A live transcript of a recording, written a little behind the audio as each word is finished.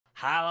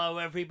Hello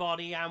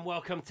everybody and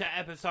welcome to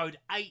episode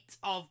 8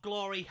 of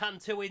Glory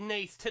Hunter with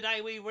Nice. Today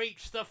we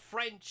reach the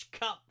French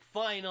Cup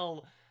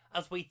final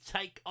as we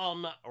take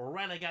on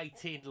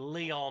relegated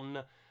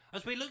Lyon.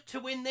 As we look to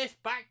win this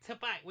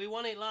back-to-back, we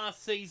won it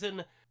last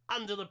season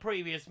under the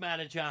previous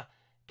manager.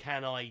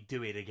 Can I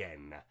do it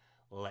again?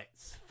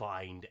 Let's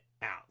find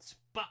out.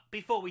 But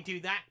before we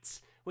do that,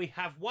 we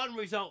have one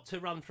result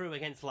to run through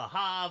against Le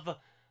Havre.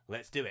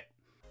 Let's do it.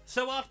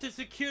 So after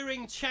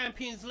securing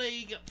Champions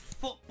League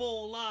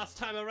football last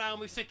time around,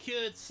 we've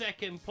secured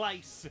second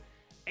place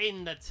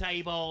in the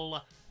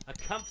table. A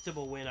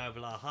comfortable win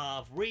over Le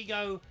Havre.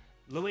 Rigo,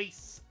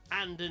 Luis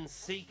and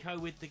Nsiko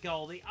with the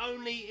goal. The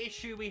only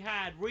issue we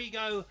had,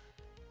 Rigo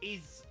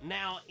is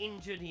now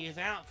injured. He is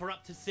out for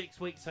up to 6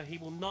 weeks, so he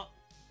will not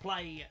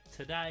play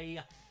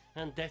today.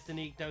 And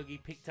Destiny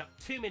Dogi picked up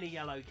too many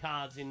yellow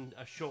cards in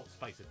a short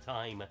space of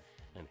time,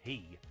 and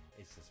he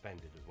is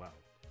suspended as well.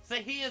 So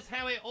here's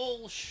how it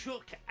all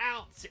shook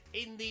out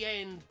in the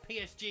end.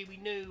 PSG, we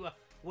knew,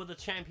 were the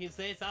champions.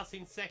 There's us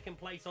in second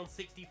place on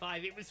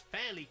 65. It was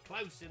fairly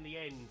close in the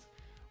end.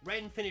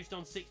 Rennes finished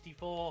on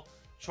 64.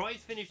 Troyes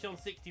finished on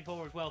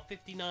 64 as well.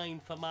 59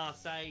 for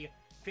Marseille,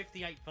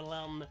 58 for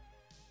Lyon,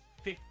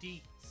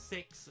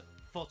 56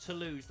 for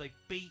Toulouse. They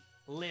beat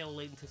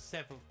Lille into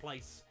 7th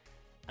place.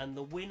 And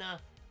the winner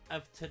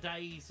of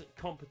today's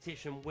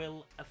competition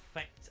will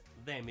affect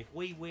them. If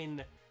we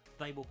win,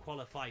 they will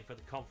qualify for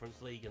the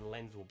Conference League and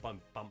Lens will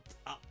bumped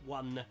up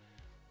one.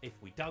 If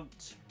we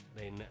don't,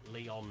 then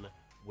Lyon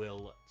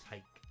will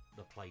take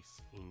the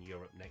place in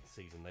Europe next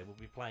season. They will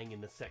be playing in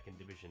the second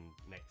division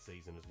next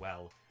season as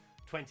well.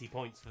 20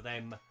 points for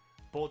them.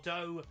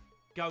 Bordeaux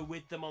go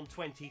with them on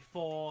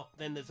 24.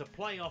 Then there's a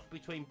playoff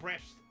between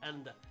Brest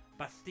and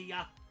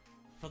Bastia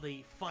for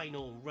the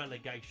final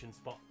relegation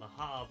spot. Le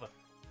Havre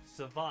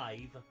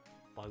survive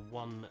by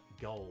 1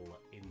 goal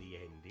in the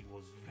end. It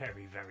was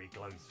very, very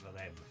close for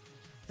them.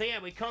 So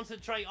yeah, we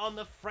concentrate on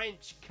the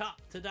French Cup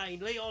today.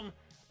 Lyon,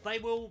 they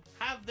will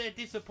have their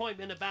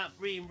disappointment about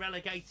being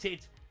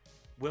relegated.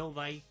 Will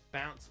they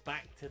bounce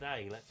back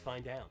today? Let's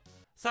find out.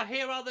 So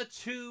here are the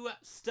two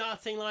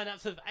starting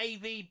lineups of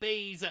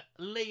AVB's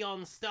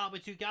Lyon. Start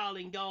with Tugal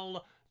in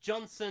goal,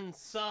 Johnson,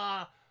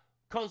 Sarr,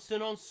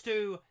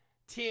 Constantin,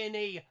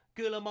 Tierney,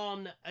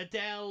 Goulamon,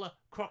 Adele,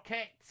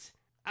 Croquette,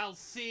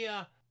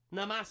 Alcir,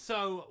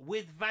 Namasso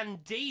with Van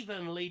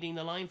Dieven leading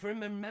the line for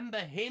him. Remember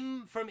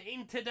him from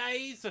Inter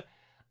days?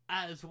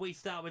 As we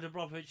start with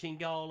Dubrovnik in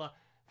goal.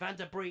 Van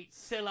der Breet,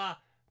 Silla,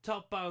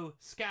 Topo,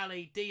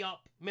 Scally, Diop,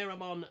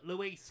 Miramon,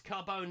 Luis,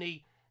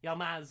 Carboni,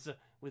 Yilmaz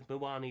with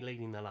Mouani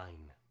leading the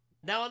line.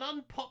 Now, an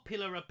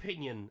unpopular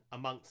opinion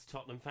amongst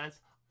Tottenham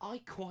fans.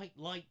 I quite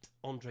liked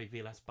Andre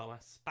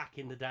Villas-Boas back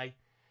in the day.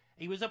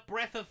 He was a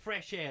breath of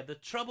fresh air. The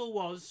trouble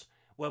was,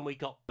 when we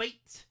got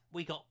beat,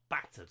 we got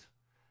battered.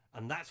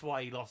 And that's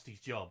why he lost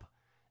his job.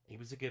 He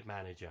was a good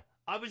manager.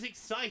 I was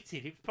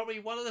excited. It's probably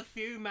one of the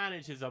few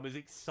managers I was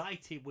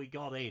excited we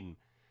got in.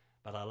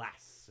 But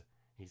alas,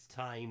 his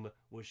time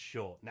was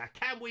short. Now,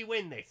 can we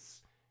win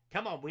this?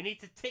 Come on, we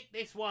need to tick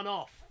this one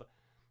off.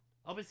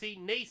 Obviously,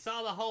 Nice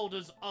are the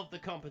holders of the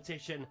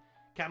competition.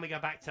 Can we go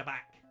back to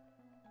back?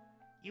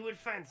 You would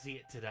fancy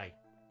it today.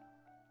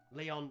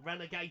 Lyon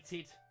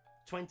relegated,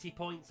 20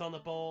 points on the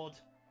board.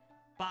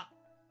 But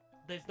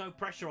there's no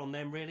pressure on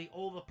them, really.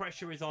 All the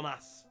pressure is on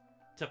us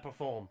to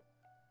perform.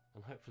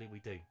 And hopefully we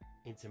do.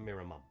 Into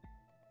Miramon.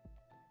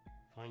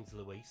 Finds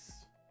Luis,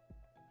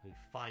 who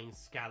finds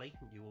Scally.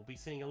 You will be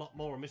seeing a lot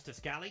more of Mr.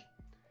 Scally.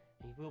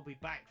 He will be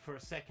back for a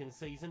second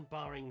season,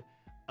 barring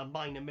a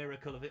minor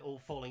miracle of it all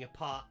falling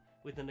apart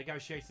with the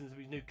negotiations of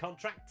his new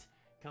contract.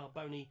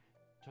 Carboni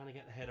trying to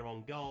get the header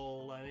on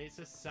goal, and it's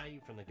a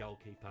save from the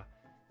goalkeeper.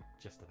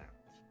 Just about.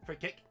 Free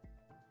kick.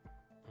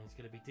 And it's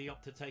going to be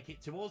Diop to take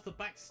it towards the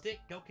back stick.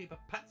 Goalkeeper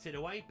pats it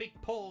away. Big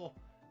paw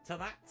to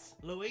that.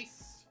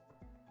 Luis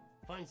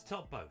finds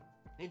Topo.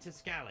 Into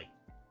Scally.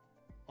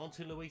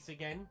 Onto Luis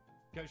again.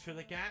 Goes through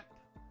the gap.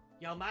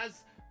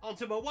 Yilmaz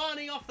onto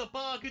Mouani off the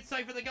bar. Good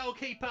save for the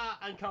goalkeeper.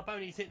 And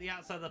Carboni's hit the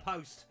outside of the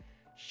post.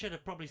 Should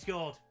have probably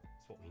scored.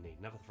 That's what we need.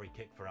 Another free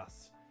kick for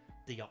us.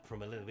 Diop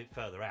from a little bit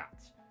further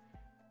out.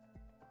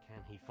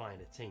 Can he find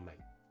a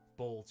teammate?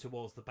 Ball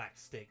towards the back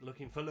stick,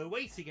 looking for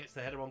Luis. He gets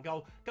the header on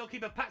goal.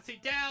 Goalkeeper pats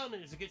it down,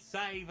 and it's a good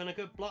save and a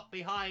good block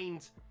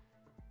behind.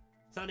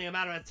 It's only a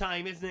matter of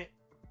time, isn't it?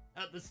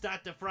 At the Stade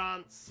de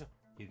France.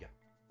 Hugo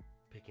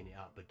picking it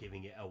up but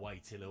giving it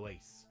away to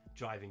Luis.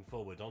 Driving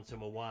forward onto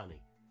Mouani.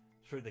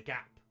 Through the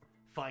gap.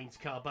 Finds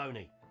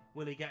Carboni.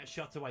 Will he get a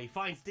shot away?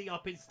 Finds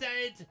Diop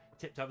instead.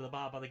 Tipped over the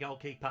bar by the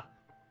goalkeeper.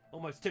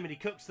 Almost too many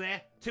cooks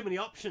there. Too many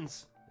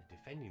options. They're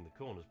defending the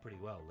corners pretty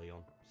well,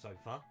 Lyon, so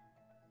far.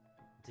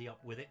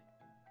 Diop with it.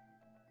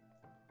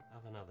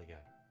 Have another go.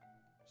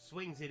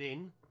 Swings it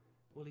in.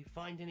 Will he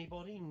find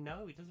anybody?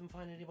 No, he doesn't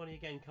find anybody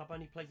again.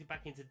 Carboni plays it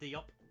back into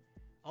Diop.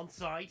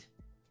 Onside.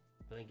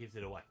 But then gives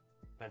it away.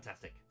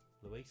 Fantastic.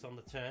 Luis on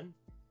the turn.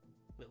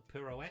 Little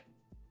pirouette.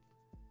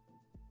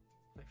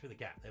 Play through the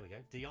gap. There we go.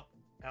 Diop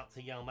out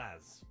to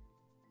Yilmaz.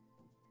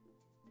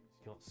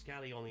 He's got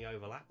Scally on the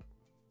overlap.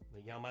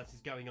 But Yilmaz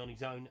is going on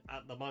his own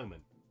at the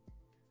moment.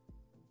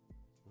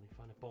 Will he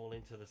find a ball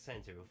into the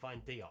centre? He'll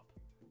find Diop.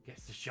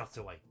 Gets the shot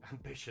away.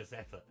 Ambitious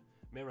effort.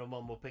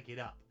 Miramon will pick it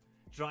up.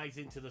 Drives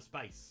into the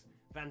space.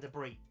 Van der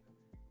Breet.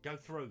 Go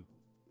through.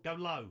 Go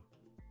low.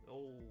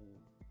 Oh,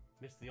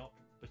 missed the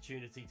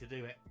opportunity to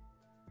do it.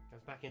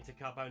 Goes back into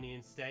Carboni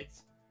instead.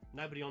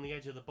 Nobody on the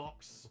edge of the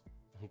box.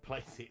 He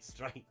plays it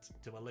straight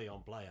to a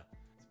Lyon player.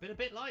 It's been a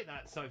bit like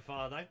that so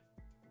far though.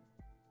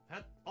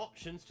 Had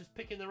options, just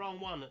picking the wrong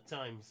one at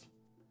times.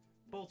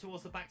 Ball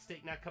towards the back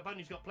stick now.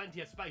 Carboni's got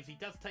plenty of space. He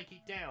does take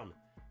it down.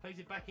 Plays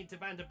it back into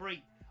Van der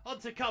Breet.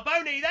 Onto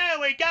Carboni. There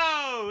we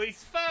go.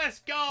 His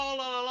first goal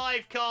on a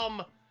live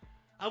com.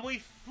 And we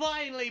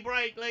finally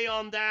break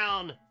Lyon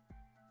down.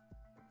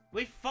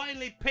 We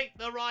finally picked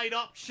the right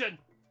option.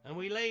 And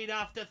we lead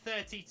after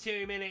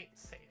 32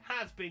 minutes. It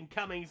has been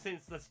coming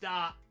since the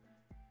start.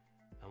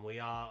 And we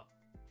are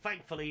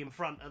thankfully in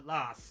front at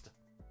last.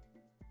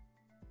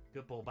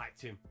 Good ball back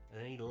to him.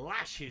 And then he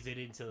lashes it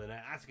into the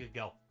net. That's a good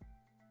goal.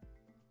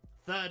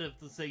 Third of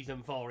the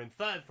season for him.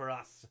 Third for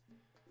us.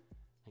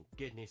 Thank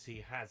goodness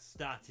he has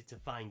started to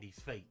find his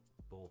feet.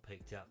 Ball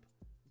picked up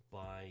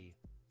by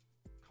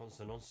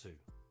Consonansu.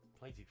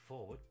 Plays it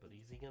forward, but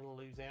is he going to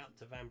lose out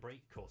to Van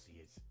Breet? Of course he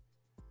is.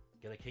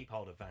 Going to keep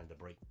hold of Van der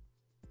Breet.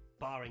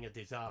 Barring a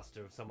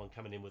disaster of someone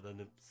coming in with an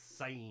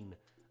insane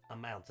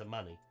amount of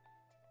money.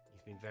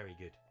 He's been very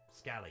good.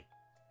 Scally.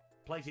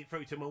 Plays it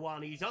through to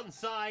Mwani. He's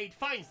onside.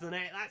 Finds the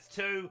net. That's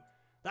two.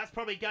 That's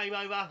probably game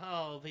over.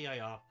 Oh,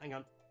 VAR. Hang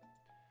on.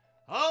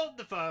 Hold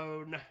the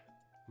phone.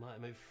 Might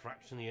have moved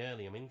fractionally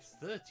early. I mean, he's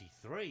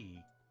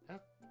 33. How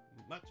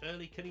much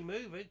early can he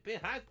move?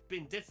 It has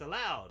been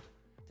disallowed.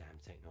 Damn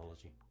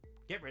technology.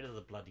 Get rid of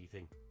the bloody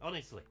thing.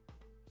 Honestly.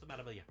 What's the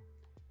matter with you?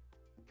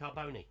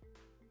 Carboni.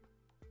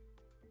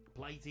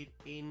 Plays it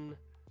in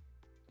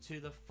to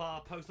the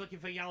far post. Looking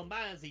for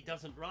Yilmaz. He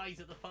doesn't rise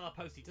at the far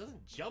post. He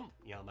doesn't jump,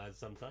 Yilmaz,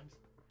 sometimes.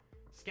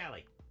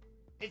 Scally.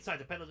 Inside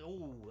the penalty.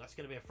 Oh, that's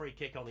going to be a free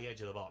kick on the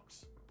edge of the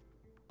box.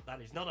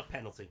 That is not a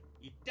penalty.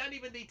 You don't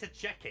even need to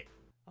check it.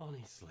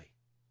 Honestly.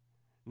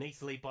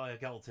 Nicely by a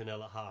goal to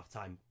nil at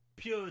half-time.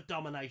 Pure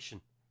domination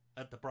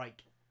at the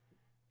break.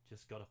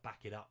 Just got to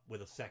back it up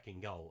with a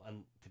second goal.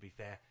 And to be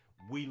fair,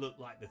 we look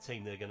like the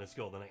team that are going to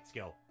score the next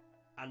goal.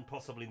 And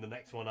possibly the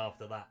next one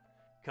after that.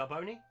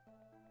 Carboni.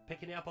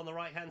 Picking it up on the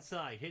right-hand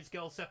side. His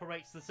goal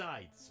separates the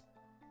sides.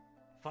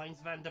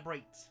 Finds Van der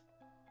Breet.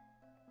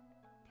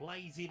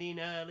 Plays it in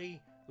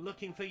early.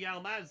 Looking for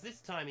Yilmaz.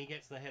 This time he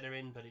gets the header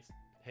in, but it's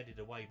headed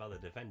away by the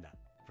defender.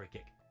 Free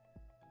kick.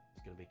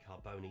 It's going to be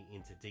Carboni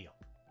into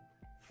Diop.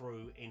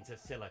 Through into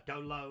Silla. Go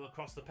low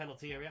across the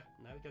penalty area.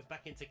 No, he goes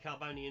back into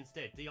Carboni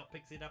instead. Diop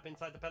picks it up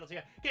inside the penalty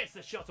area. Gets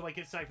the shot away.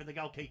 Good save for the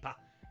goalkeeper.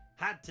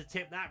 Had to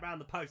tip that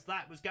round the post.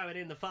 That was going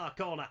in the far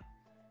corner.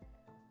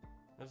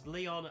 As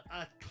Lyon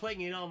are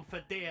clinging on for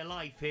dear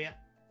life here.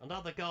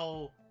 Another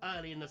goal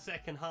early in the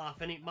second half,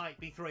 and it might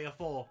be 3 or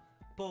 4.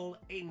 Ball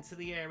into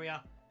the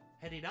area.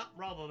 Headed up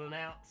rather than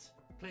out.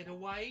 Cleared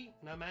away.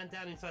 No man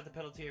down inside the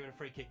penalty area and a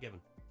free kick given.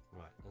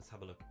 Right, let's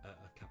have a look at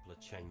a couple of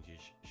changes,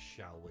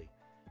 shall we?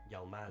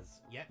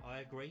 Yilmaz, yeah, I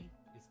agree.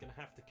 It's going to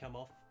have to come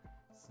off.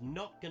 It's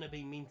not going to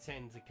be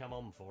Minten to come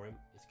on for him.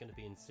 It's going to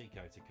be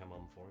Nsiko to come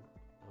on for him.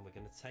 And we're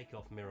going to take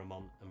off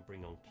Miramon and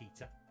bring on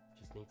Kita.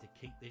 Just need to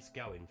keep this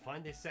going.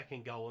 Find this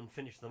second goal and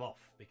finish them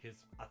off.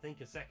 Because I think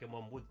a second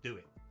one would do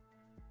it.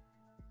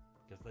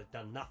 Because they've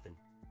done nothing.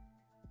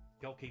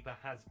 Goalkeeper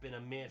has been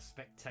a mere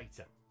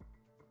spectator.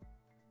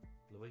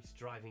 Luis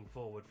driving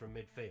forward from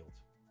midfield.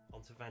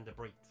 Onto Van der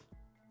Breet.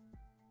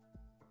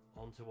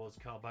 On towards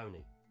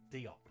Carboni.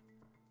 Diop.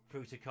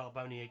 Through to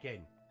Carboni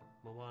again.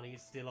 Mwani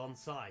is still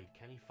onside.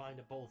 Can he find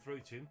a ball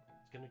through to him?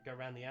 He's going to go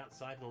around the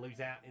outside and lose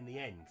out in the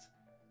end.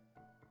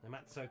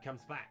 Namatso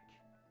comes back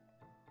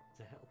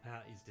to help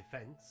out his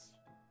defence.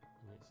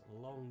 And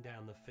it's long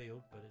down the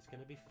field, but it's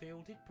going to be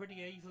fielded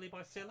pretty easily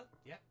by Silla.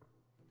 Yep.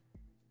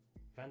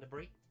 Van der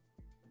Breet.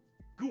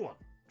 Go on.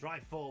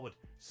 Drive forward.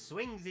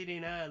 Swings it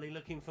in early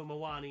looking for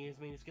Mwani.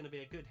 I mean, it's going to be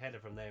a good header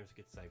from there. It's a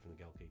good save from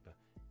the goalkeeper.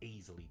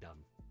 Easily done.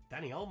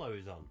 Danny Olmo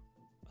is on.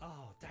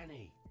 Oh,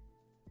 Danny.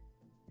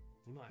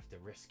 You might have to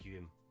rescue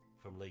him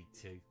from League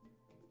 2.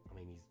 I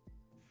mean,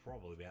 he's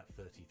probably about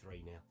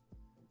 33 now.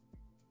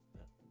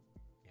 But,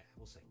 yeah,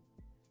 we'll see.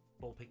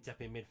 Ball picked up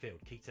in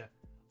midfield. Kita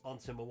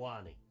onto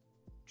Mwani.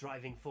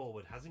 Driving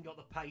forward. Hasn't got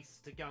the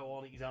pace to go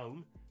on his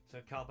own. So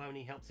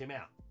Carboni helps him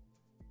out.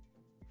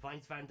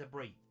 Finds Van der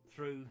Breet.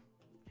 Through.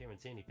 Kieran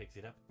Tierney picks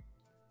it up.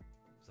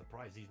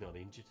 Surprised he's not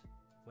injured.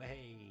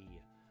 Way.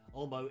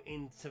 Olmo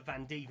into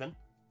Van Dieven.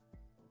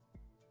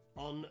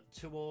 On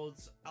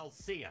towards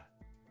Alcia.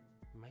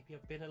 Maybe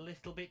I've been a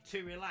little bit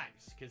too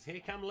relaxed, because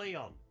here come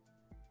Lyon.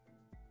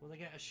 Will they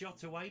get a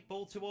shot away?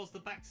 Ball towards the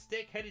back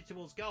stick, headed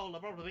towards goal.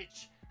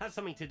 Abramovich has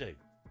something to do. Right,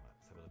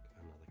 let's have a look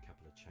at another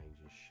couple of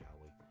changes, shall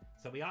we?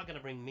 So we are going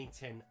to bring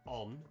Minten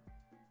on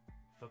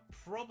for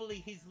probably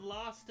his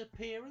last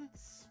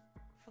appearance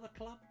for the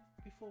club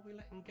before we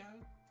let him go.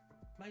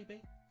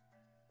 Maybe.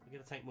 We're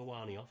going to take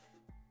Mwani off.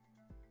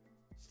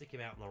 Stick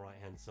him out on the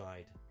right-hand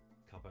side.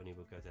 Carboni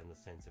will go down the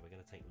centre. We're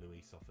going to take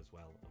Luis off as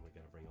well, and we're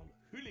going to bring on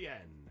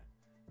Julian.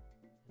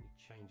 Any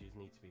changes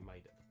need to be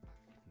made at the back?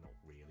 Not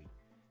really.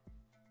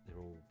 They're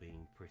all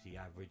being pretty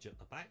average at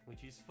the back,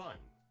 which is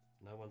fine.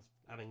 No one's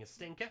having a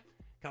stinker.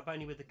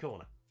 Carboni with the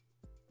corner.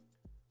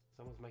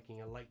 Someone's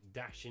making a late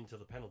dash into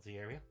the penalty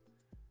area.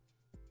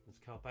 As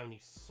Carboni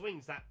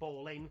swings that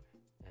ball in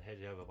and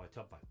headed over by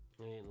Toppo.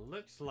 It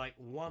looks like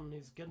one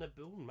is going to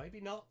be... maybe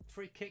not.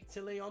 Free kick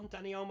to Lyon.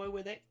 Dani Olmo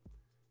with it.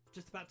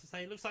 Just about to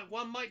say, it looks like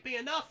one might be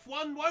enough.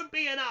 One won't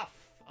be enough.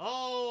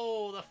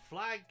 Oh, the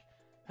flag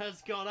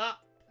has gone up.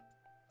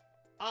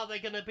 Are they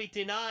going to be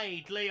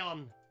denied,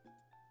 Lyon?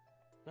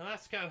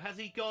 Nolasco, has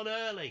he gone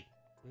early?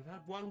 We've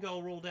had one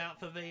goal ruled out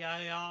for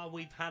VAR.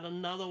 We've had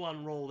another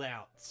one ruled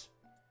out.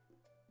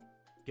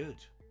 Good.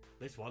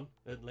 This one,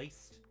 at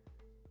least.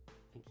 I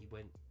think he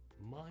went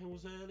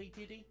miles early,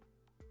 did he?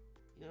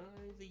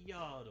 He's a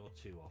yard or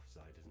two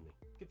offside, isn't he?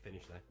 Good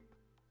finish there.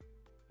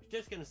 I was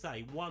just going to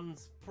say,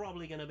 one's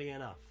probably going to be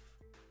enough.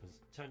 As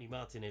Tony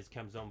Martinez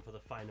comes on for the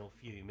final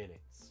few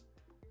minutes.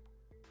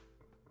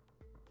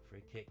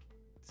 Free kick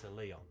to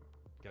Lyon.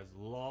 Goes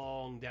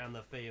long down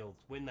the field.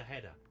 Win the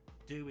header.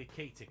 Do with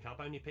Keita.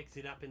 Carboni picks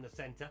it up in the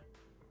centre.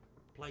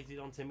 Plays it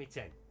on to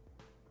Mitten.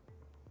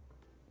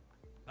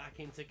 Back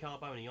into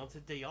Carboni. On to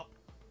Diop.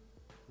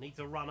 Needs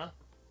a runner.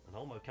 And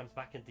Olmo comes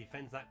back and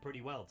defends that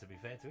pretty well, to be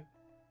fair to him.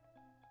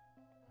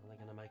 And they're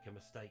going to make a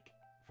mistake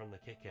from the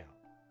kick out.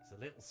 It's a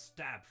little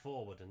stab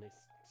forward and it's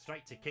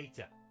straight to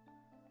Keita.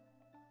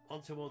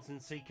 On towards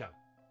Nsiko.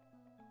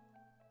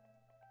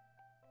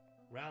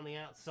 Round the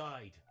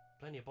outside.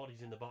 Plenty of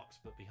bodies in the box,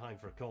 but behind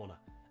for a corner.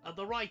 At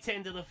the right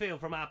end of the field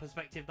from our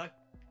perspective, though.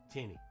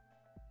 Tierney.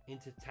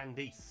 Into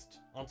Tandist.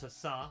 Onto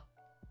Sarr.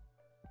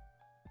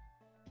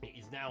 It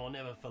is now or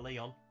never for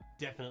Lyon.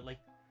 Definitely.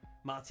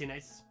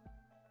 Martinez.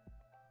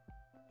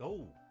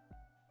 Oh.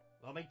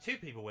 I mean, two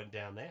people went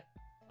down there.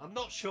 I'm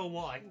not sure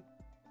why.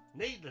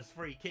 Needless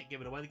free kick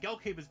given away. The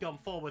goalkeeper's gone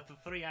forward for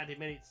 3 added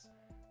minutes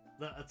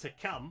that are to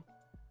come.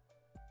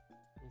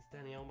 Is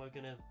Dani Olmo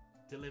going to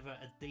deliver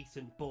a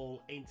decent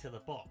ball into the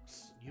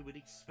box? You would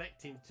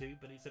expect him to,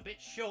 but it's a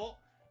bit short.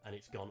 And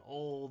it's gone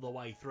all the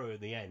way through in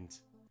the end.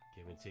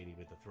 Chiaventini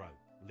with the throw.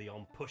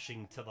 Lyon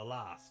pushing to the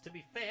last. To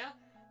be fair,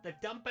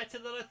 they've done better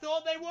than I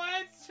thought they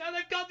would. And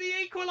they've got the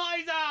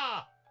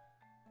equaliser.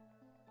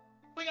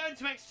 We're going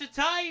to extra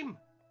time.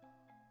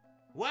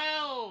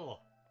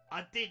 Well,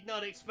 I did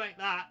not expect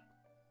that.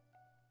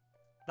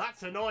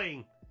 That's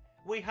annoying.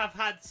 We have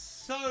had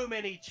so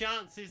many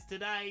chances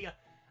today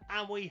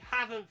and we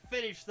haven't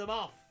finished them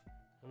off.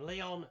 And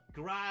Lyon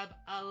grab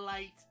a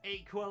late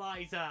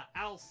equaliser.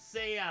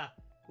 Alcia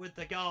with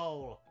the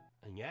goal.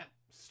 And yep,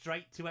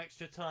 straight to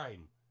extra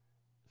time.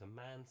 There's a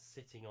man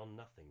sitting on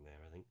nothing there,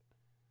 I think.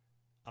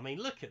 I mean,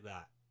 look at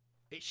that.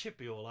 It should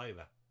be all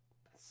over.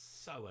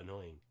 That's so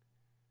annoying.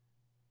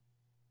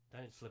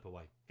 Don't slip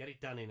away. Get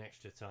it done in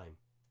extra time.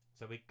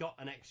 So we've got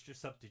an extra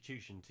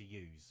substitution to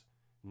use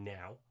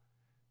now.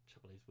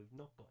 Trouble is, we've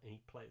not got any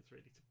players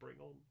ready to bring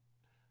on.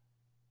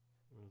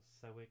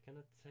 So we're going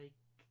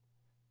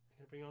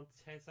to bring on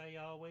Teze,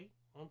 are we?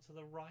 Onto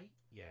the right?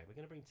 Yeah, we're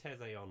going to bring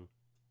Teze on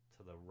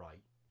to the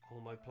right.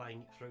 Olmo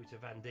playing it through to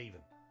Van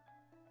Dieven.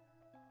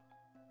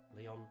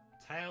 Lyon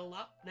tail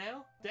up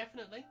now,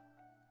 definitely.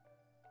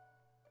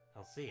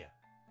 Alcia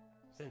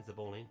sends the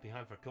ball in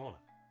behind for a corner.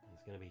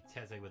 It's going to be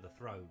Teze with a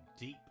throw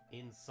deep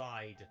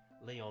inside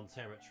Lyon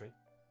territory.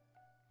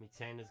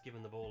 Mitten has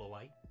given the ball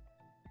away.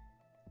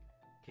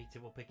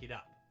 Keita will pick it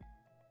up.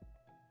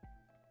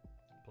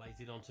 Plays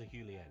it on to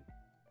Julian.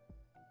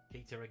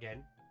 Keita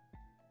again.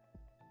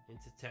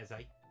 Into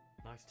Teze.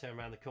 Nice turn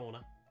around the corner.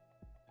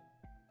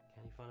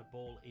 Can he find a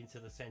ball into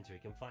the centre? He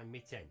can find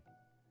Mitten.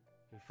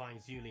 He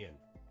finds Julian.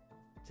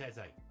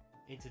 Teze.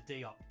 Into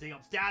Diop.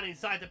 Diop's down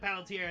inside the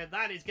penalty area.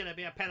 That is going to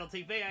be a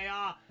penalty.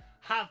 VAR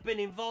have been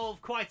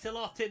involved quite a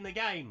lot in the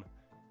game.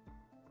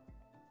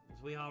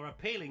 As we are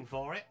appealing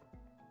for it.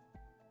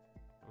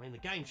 I mean, the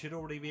game should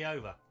already be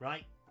over,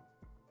 right?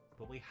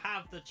 But we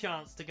have the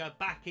chance to go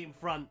back in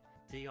front.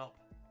 Diop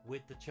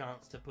with the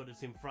chance to put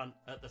us in front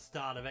at the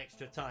start of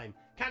extra time.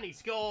 Can he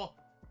score?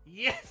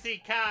 Yes,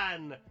 he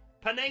can.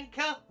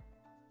 Panenka?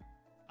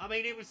 I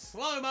mean, it was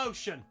slow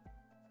motion.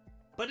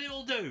 But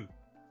it'll do.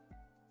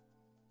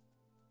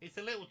 It's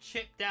a little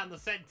chip down the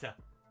centre.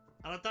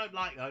 And I don't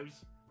like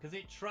those. Because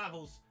it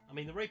travels. I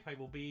mean, the replay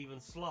will be even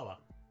slower.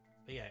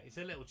 But yeah, it's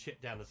a little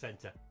chip down the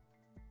centre.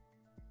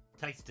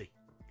 Tasty.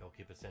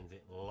 Goalkeeper sends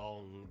it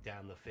long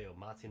down the field.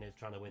 Martinez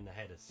trying to win the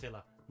header.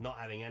 Silla not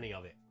having any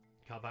of it.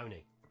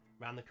 Carboni.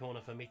 Round the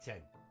corner for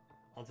Mitten.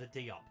 Onto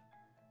Diop.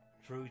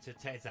 Through to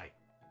Teze.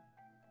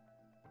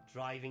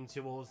 Driving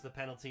towards the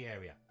penalty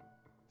area.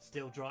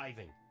 Still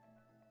driving.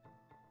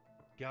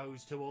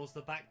 Goes towards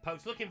the back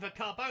post. Looking for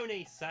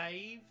Carboni.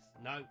 Saves.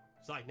 No.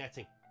 Side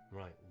netting.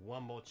 Right.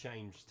 One more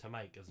change to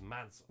make as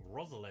Mads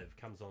Rozolev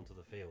comes onto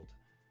the field.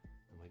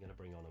 And we're going to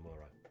bring on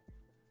Amuro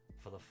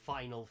for the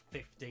final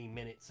 15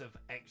 minutes of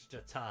extra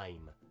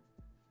time.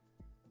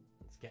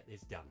 Let's get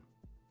this done.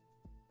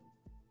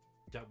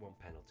 Don't want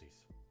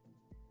penalties.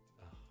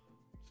 Oh,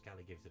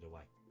 Scally gives it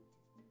away.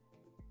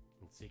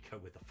 And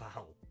Zico with the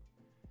foul.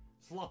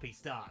 Sloppy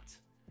start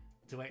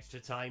to extra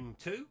time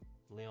 2.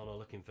 Lyon are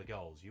looking for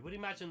goals. You would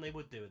imagine they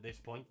would do at this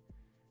point.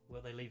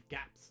 Will they leave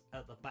gaps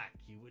at the back?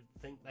 You would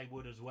think they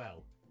would as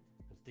well.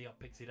 As Diop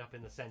picks it up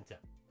in the centre.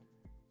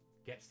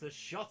 Gets the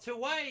shot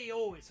away.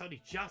 Oh, it's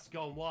only just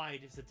gone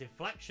wide. It's a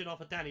deflection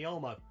off of Dani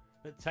Olmo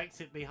that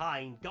takes it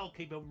behind.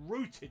 Goalkeeper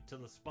rooted to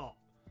the spot.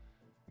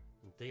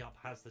 And Diop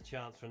has the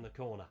chance from the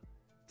corner.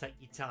 Take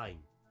your time.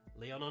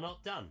 Lyon are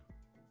not done.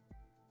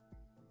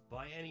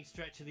 By any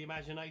stretch of the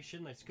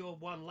imagination, they scored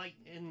one late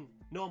in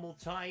normal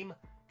time.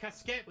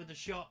 Casquet with the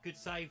shot. Good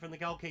save from the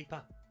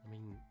goalkeeper. I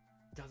mean,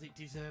 does it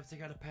deserve to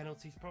go to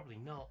penalties? Probably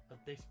not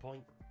at this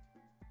point.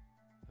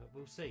 But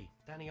we'll see.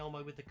 Dani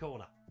Olmo with the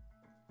corner.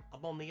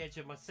 I'm on the edge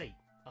of my seat.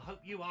 I hope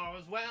you are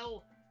as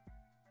well.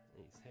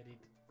 It's headed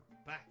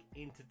back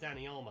into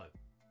Dani Olmo.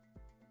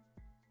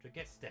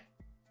 Drageste.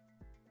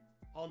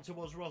 On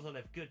towards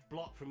Rozolev. Good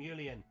block from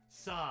Lyon.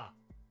 Sarr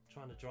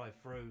trying to drive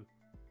through.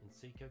 And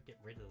Zico, get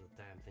rid of the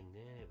damn thing.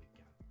 There we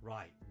go.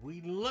 Right,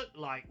 we look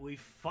like we've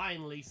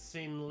finally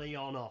seen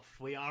Lyon off.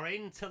 We are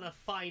into the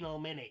final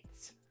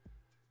minute.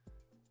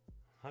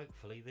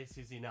 Hopefully this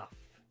is enough.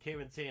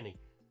 Kieran Tierney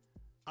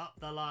up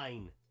the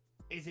line.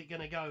 Is it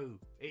going to go?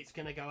 It's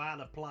going to go out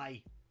of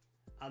play.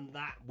 And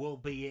that will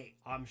be it.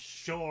 I'm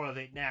sure of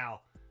it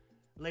now.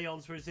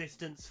 Lyon's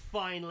resistance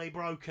finally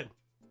broken.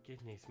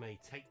 Goodness me,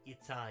 take your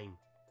time.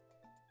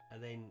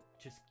 And then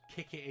just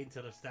kick it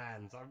into the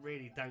stands. I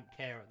really don't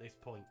care at this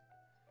point.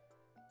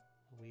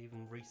 Will we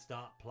even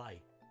restart play?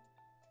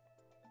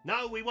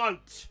 No, we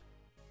won't.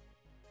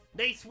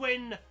 Nice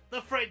win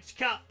the French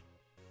Cup.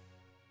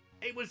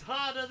 It was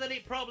harder than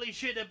it probably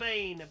should have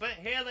been. But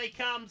here they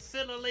come.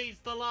 Silla leads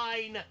the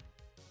line.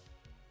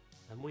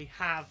 And we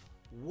have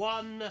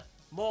one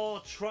more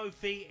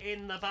trophy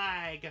in the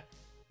bag.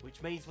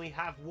 Which means we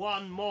have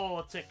one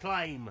more to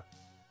claim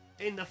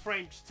in the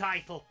French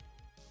title.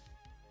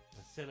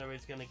 Silla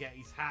is going to get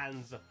his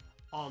hands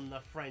on the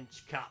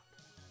French Cup.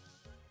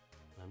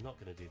 I'm not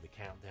going to do the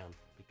countdown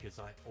because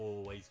I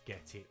always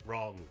get it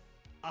wrong.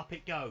 Up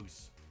it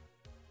goes.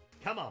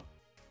 Come on.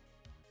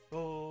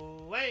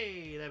 Oh,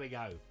 hey, there we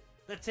go.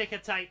 The ticker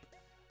tape.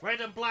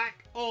 Red and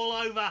black all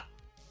over.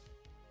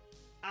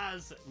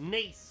 As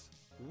Nice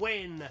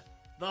win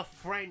the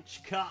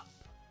French Cup.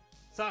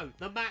 So,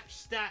 the match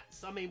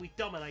stats. I mean, we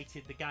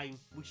dominated the game.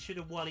 We should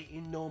have won it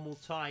in normal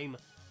time.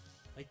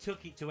 They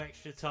took it to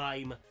extra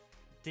time.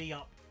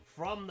 Diop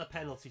from the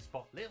penalty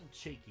spot. Little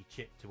cheeky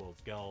chip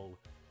towards goal.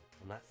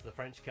 And that's the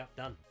French Cup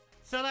done.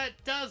 So that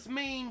does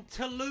mean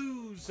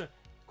Toulouse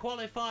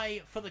qualify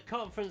for the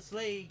Conference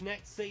League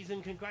next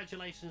season.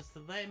 Congratulations to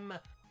them.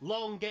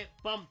 Lyon get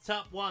bumped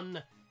up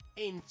one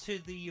into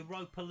the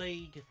Europa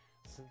League.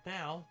 So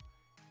now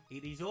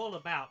it is all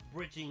about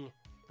bridging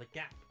the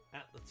gap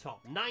at the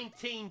top.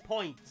 19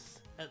 points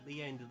at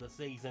the end of the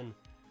season.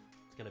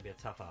 It's going to be a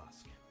tough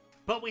ask.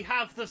 But we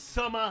have the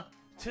summer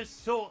to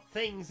sort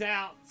things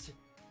out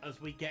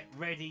as we get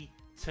ready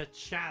to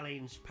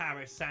challenge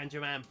Paris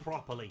Saint-Germain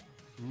properly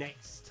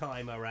next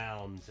time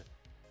around.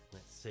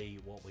 Let's see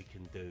what we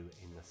can do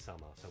in the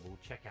summer. So we'll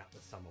check out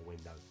the summer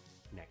window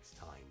next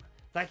time.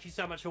 Thank you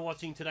so much for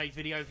watching today's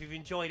video. If you've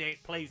enjoyed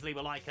it, please leave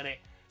a like on it.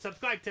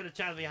 Subscribe to the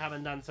channel if you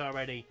haven't done so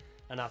already.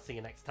 And I'll see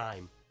you next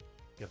time.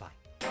 Goodbye.